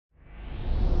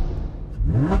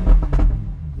What's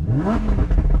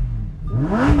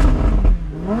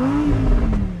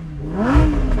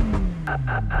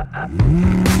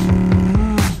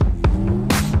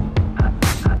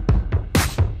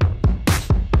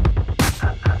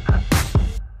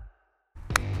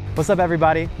up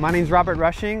everybody? My name's Robert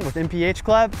Rushing with MPH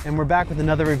Club and we're back with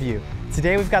another review.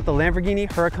 Today we've got the Lamborghini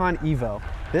Huracán Evo.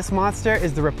 This monster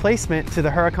is the replacement to the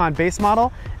Huracán base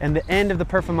model and the end of the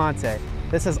Performante.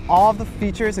 This has all of the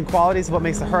features and qualities of what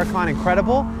makes the Huracán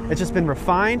incredible. It's just been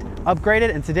refined,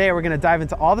 upgraded, and today we're gonna dive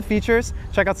into all the features,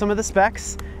 check out some of the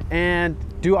specs, and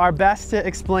do our best to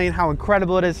explain how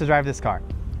incredible it is to drive this car.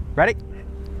 Ready?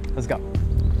 Let's go.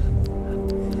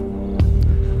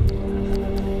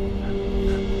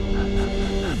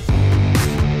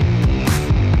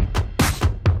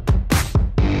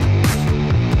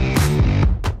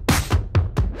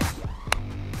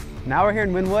 Now we're here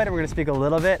in Wynwood and we're going to speak a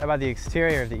little bit about the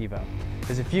exterior of the Evo.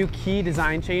 There's a few key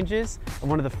design changes, and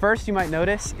one of the first you might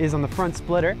notice is on the front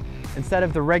splitter. Instead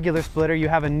of the regular splitter, you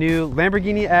have a new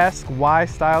Lamborghini-esque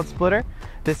Y-styled splitter.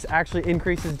 This actually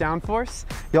increases downforce.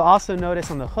 You'll also notice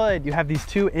on the hood you have these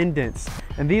two indents,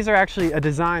 and these are actually a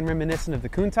design reminiscent of the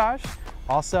Countach.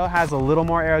 Also has a little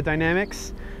more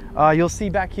aerodynamics. You'll see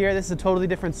back here, this is a totally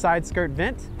different side skirt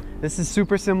vent. This is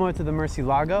super similar to the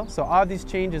Murcielago, so all of these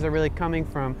changes are really coming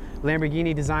from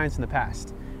Lamborghini designs in the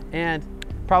past. And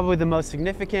probably the most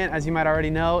significant, as you might already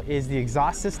know, is the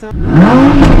exhaust system.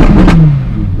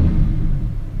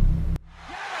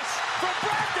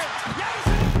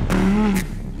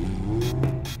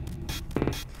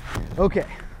 Okay,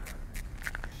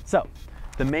 so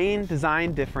the main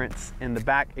design difference in the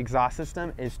back exhaust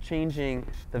system is changing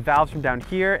the valves from down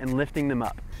here and lifting them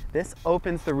up. This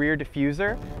opens the rear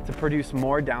diffuser to produce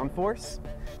more downforce.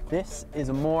 This is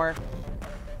a more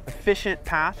efficient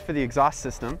path for the exhaust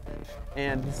system,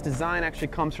 and this design actually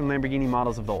comes from Lamborghini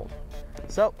models of old.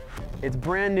 So it's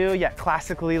brand new yet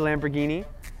classically Lamborghini,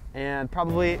 and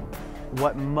probably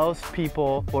what most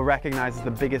people will recognize as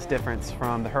the biggest difference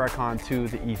from the Huracán to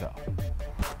the Evo.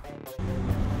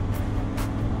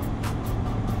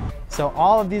 So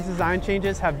all of these design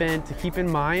changes have been to keep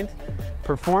in mind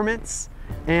performance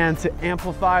and to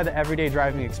amplify the everyday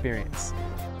driving experience.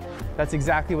 That's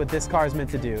exactly what this car is meant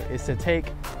to do, is to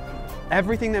take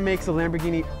everything that makes a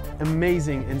Lamborghini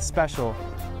amazing and special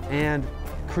and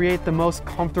create the most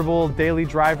comfortable daily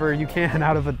driver you can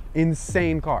out of an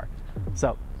insane car.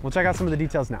 So we'll check out some of the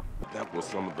details now. That was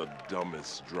some of the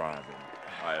dumbest driving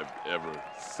I have ever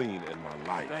seen in my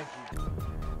life. Thank you.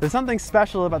 There's something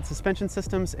special about suspension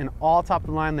systems in all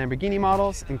top-of-the-line Lamborghini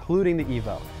models, including the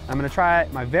Evo. I'm going to try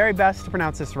my very best to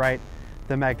pronounce this right.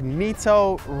 The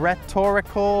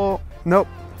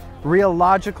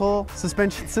rheological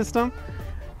suspension system.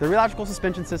 The rheological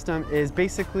suspension system is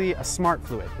basically a smart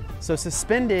fluid. So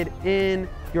suspended in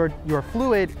your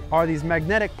fluid are these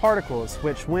magnetic particles,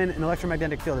 which when an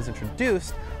electromagnetic field is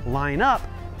introduced, line up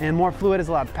and more fluid is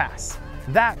allowed to pass.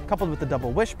 That, coupled with the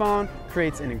double wishbone,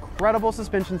 creates an incredible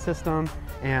suspension system,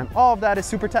 and all of that is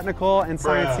super technical and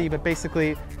sciencey, but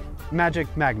basically magic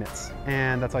magnets,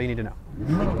 and that's all you need to know.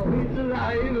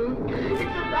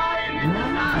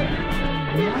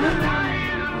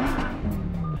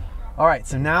 All right,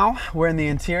 so now we're in the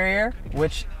interior,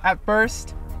 which at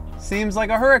first seems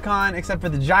like a Huracán, except for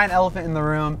the giant elephant in the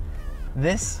room.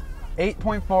 This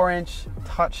 8.4-inch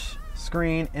touch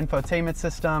screen infotainment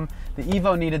system. The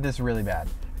Evo needed this really bad.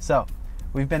 So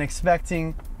we've been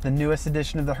expecting the newest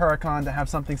edition of the Huracán to have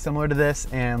something similar to this,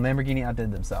 and Lamborghini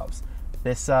outdid themselves.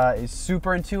 This is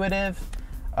super intuitive.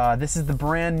 This is the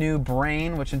brand new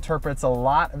brain, which interprets a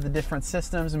lot of the different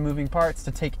systems and moving parts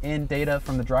to take in data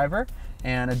from the driver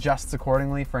and adjusts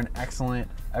accordingly for an excellent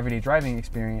everyday driving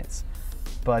experience.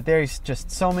 But there's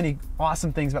just so many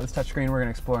awesome things about this touchscreen we're going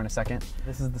to explore in a second.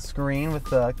 This is the screen with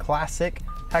the classic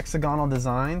hexagonal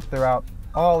design throughout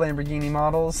all Lamborghini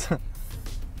models.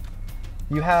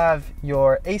 You have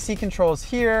your AC controls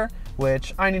here,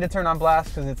 which I need to turn on blast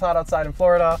because it's hot outside in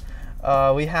Florida.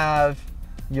 We have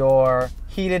your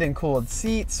heated and cooled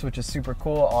seats, which is super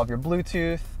cool, all of your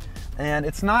Bluetooth. And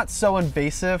it's not so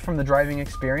invasive from the driving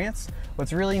experience.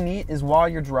 What's really neat is while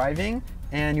you're driving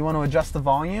and you want to adjust the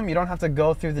volume, you don't have to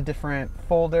go through the different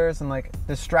folders and like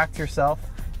distract yourself.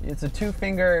 It's a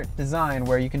two-finger design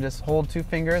where you can just hold two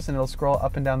fingers and it'll scroll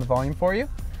up and down the volume for you.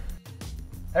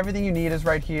 Everything you need is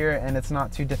right here, and it's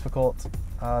not too difficult.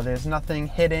 There's nothing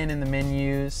hidden in the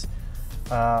menus,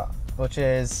 which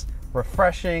is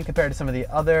refreshing compared to some of the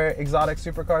other exotic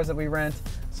supercars that we rent.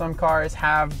 Some cars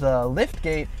have the lift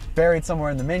gate buried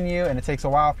somewhere in the menu, and it takes a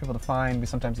while for people to find. We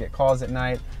sometimes get calls at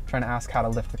night trying to ask how to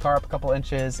lift the car up a couple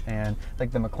inches, and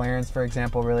like the McLarens, for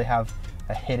example, really have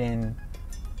a hidden...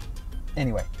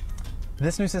 Anyway,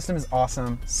 this new system is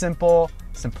awesome, simple,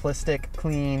 simplistic,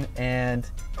 clean, and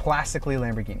classically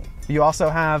Lamborghini. You also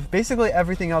have basically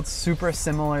everything else super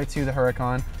similar to the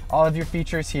Huracan. All of your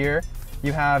features here.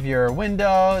 You have your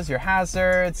windows, your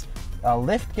hazards, a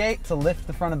lift gate to lift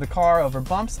the front of the car over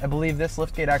bumps. I believe this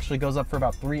lift gate actually goes up for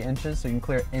about 3 inches, so you can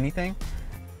clear anything.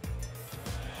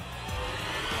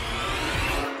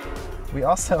 We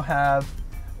also have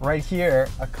right here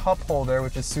a cup holder,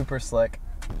 which is super slick.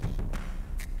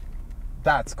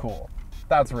 That's cool.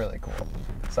 That's really cool.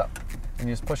 So, and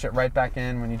you just push it right back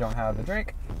in when you don't have the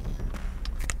drink.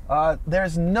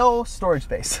 There's no storage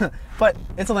space, but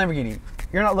it's a Lamborghini.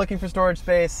 You're not looking for storage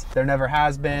space. There never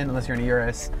has been, unless you're in a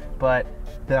Urus. But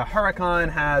the Huracan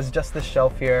has just this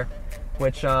shelf here,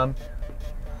 which,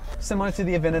 similar to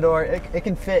the Aventador, it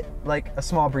can fit like a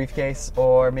small briefcase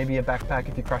or maybe a backpack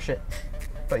if you crush it.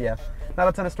 But yeah, not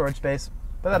a ton of storage space,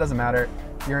 but that doesn't matter.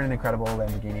 You're in an incredible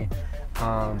Lamborghini.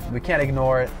 We can't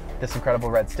ignore this incredible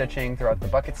red stitching throughout the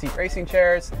bucket seat racing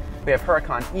chairs. We have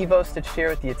Huracán Evo stitched here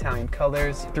with the Italian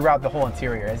colors throughout the whole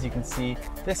interior. As you can see,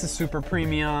 this is super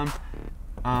premium.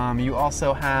 You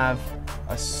also have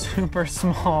a super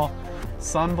small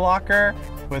sun blocker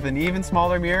with an even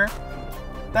smaller mirror.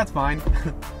 That's fine.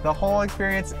 The whole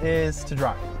experience is to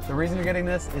drive. The reason you're getting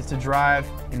this is to drive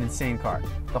an insane car.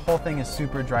 The whole thing is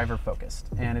super driver focused,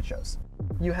 and it shows.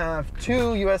 You have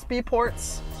 2 USB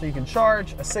ports, so you can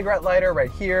charge, a cigarette lighter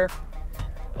right here,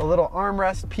 a little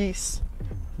armrest piece,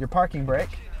 your parking brake.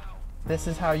 This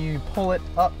is how you pull it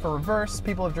up for reverse.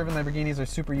 People who have driven Lamborghinis are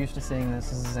super used to seeing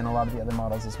this. This is in a lot of the other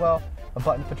models as well. A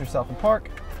button to put yourself in park,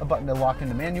 a button to lock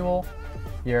into manual,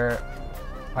 your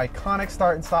iconic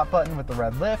start and stop button with the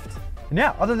red lift. And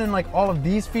yeah, other than like all of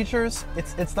these features,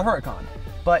 it's the Huracan.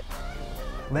 But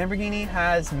Lamborghini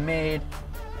has made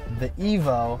the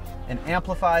Evo an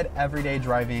amplified everyday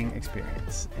driving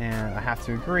experience. And I have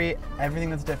to agree, everything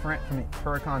that's different from the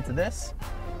Huracan to this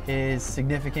is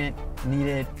significant,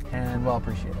 needed, and well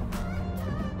appreciated.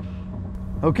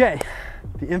 Okay,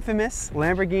 the infamous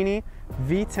Lamborghini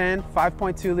V10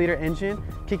 5.2 liter engine,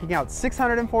 kicking out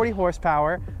 640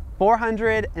 horsepower,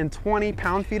 420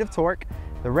 pound-feet of torque,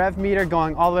 the rev meter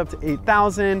going all the way up to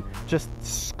 8,000, just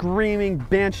screaming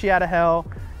banshee out of hell.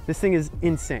 This thing is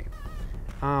insane.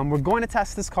 We're going to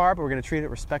test this car, but we're going to treat it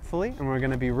respectfully, and we're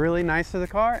going to be really nice to the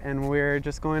car, and we're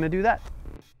just going to do that.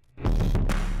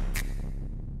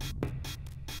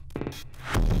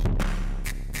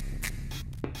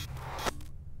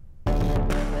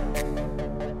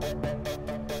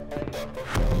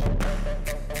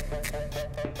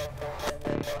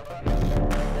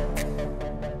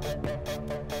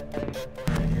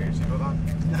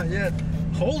 Not yet.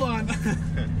 Hold on.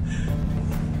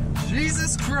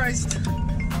 Jesus Christ.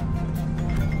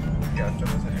 You gotta throw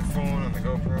this on your phone, on the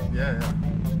GoPro. Yeah.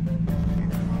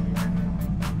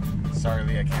 Sorry,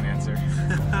 Lee, I can't answer.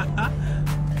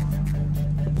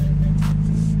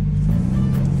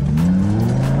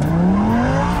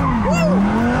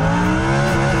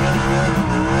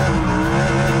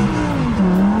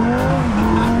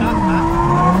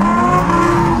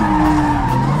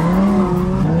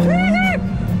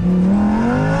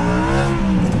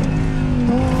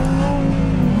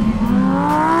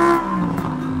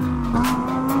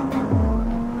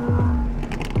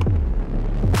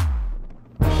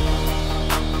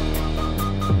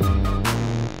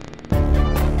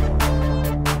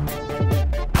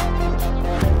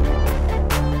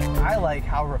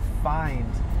 How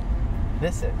refined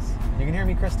this is. You can hear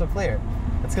me crystal clear.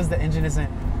 That's because the engine isn't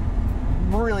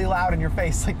really loud in your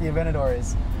face like the Aventador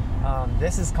is.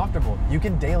 This is comfortable. You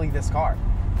can daily this car.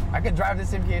 I could drive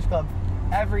this MPH Club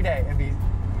every day and be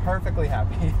perfectly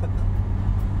happy.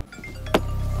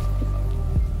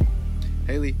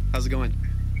 Hey Lee, how's it going?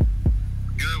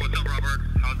 Good, what's up Robert?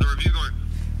 How's the review going?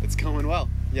 It's going well.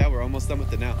 Yeah, we're almost done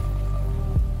with it now.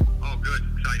 Oh good,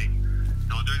 exciting.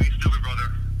 Don't do anything stupid, brother.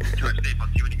 Drive safe, I'll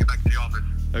see you when you get back to the office.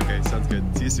 Okay, sounds good.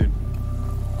 See you soon.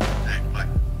 Thanks, bye.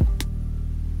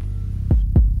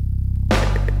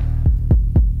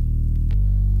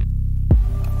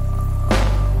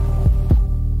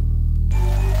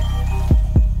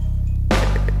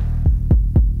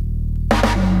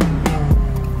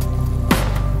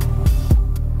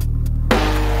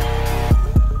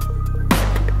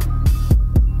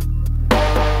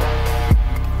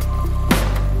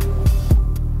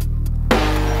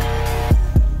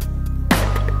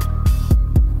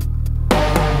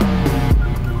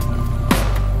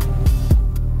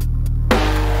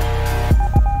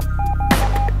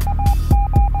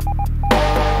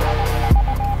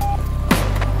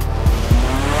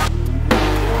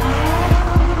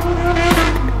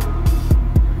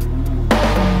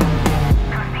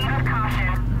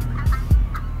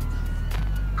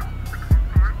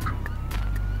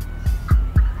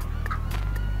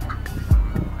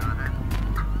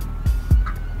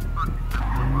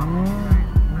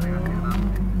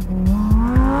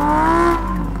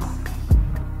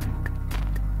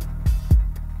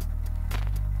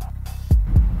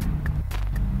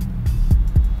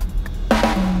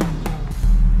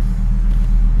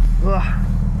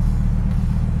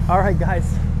 All right, guys,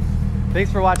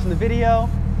 thanks for watching the video.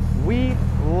 We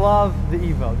love the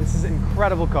Evo. This is an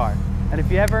incredible car. And if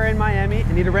you're ever in Miami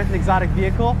and need to rent an exotic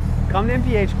vehicle, come to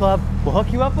MPH Club. We'll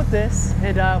hook you up with this.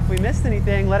 And if we missed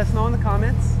anything, let us know in the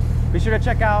comments. Be sure to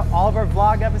check out all of our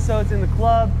vlog episodes in the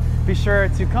club. Be sure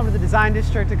to come to the Design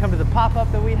District, to come to the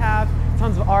pop-up that we have.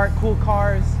 Tons of art, cool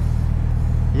cars.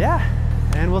 Yeah,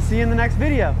 and we'll see you in the next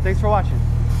video. Thanks for watching.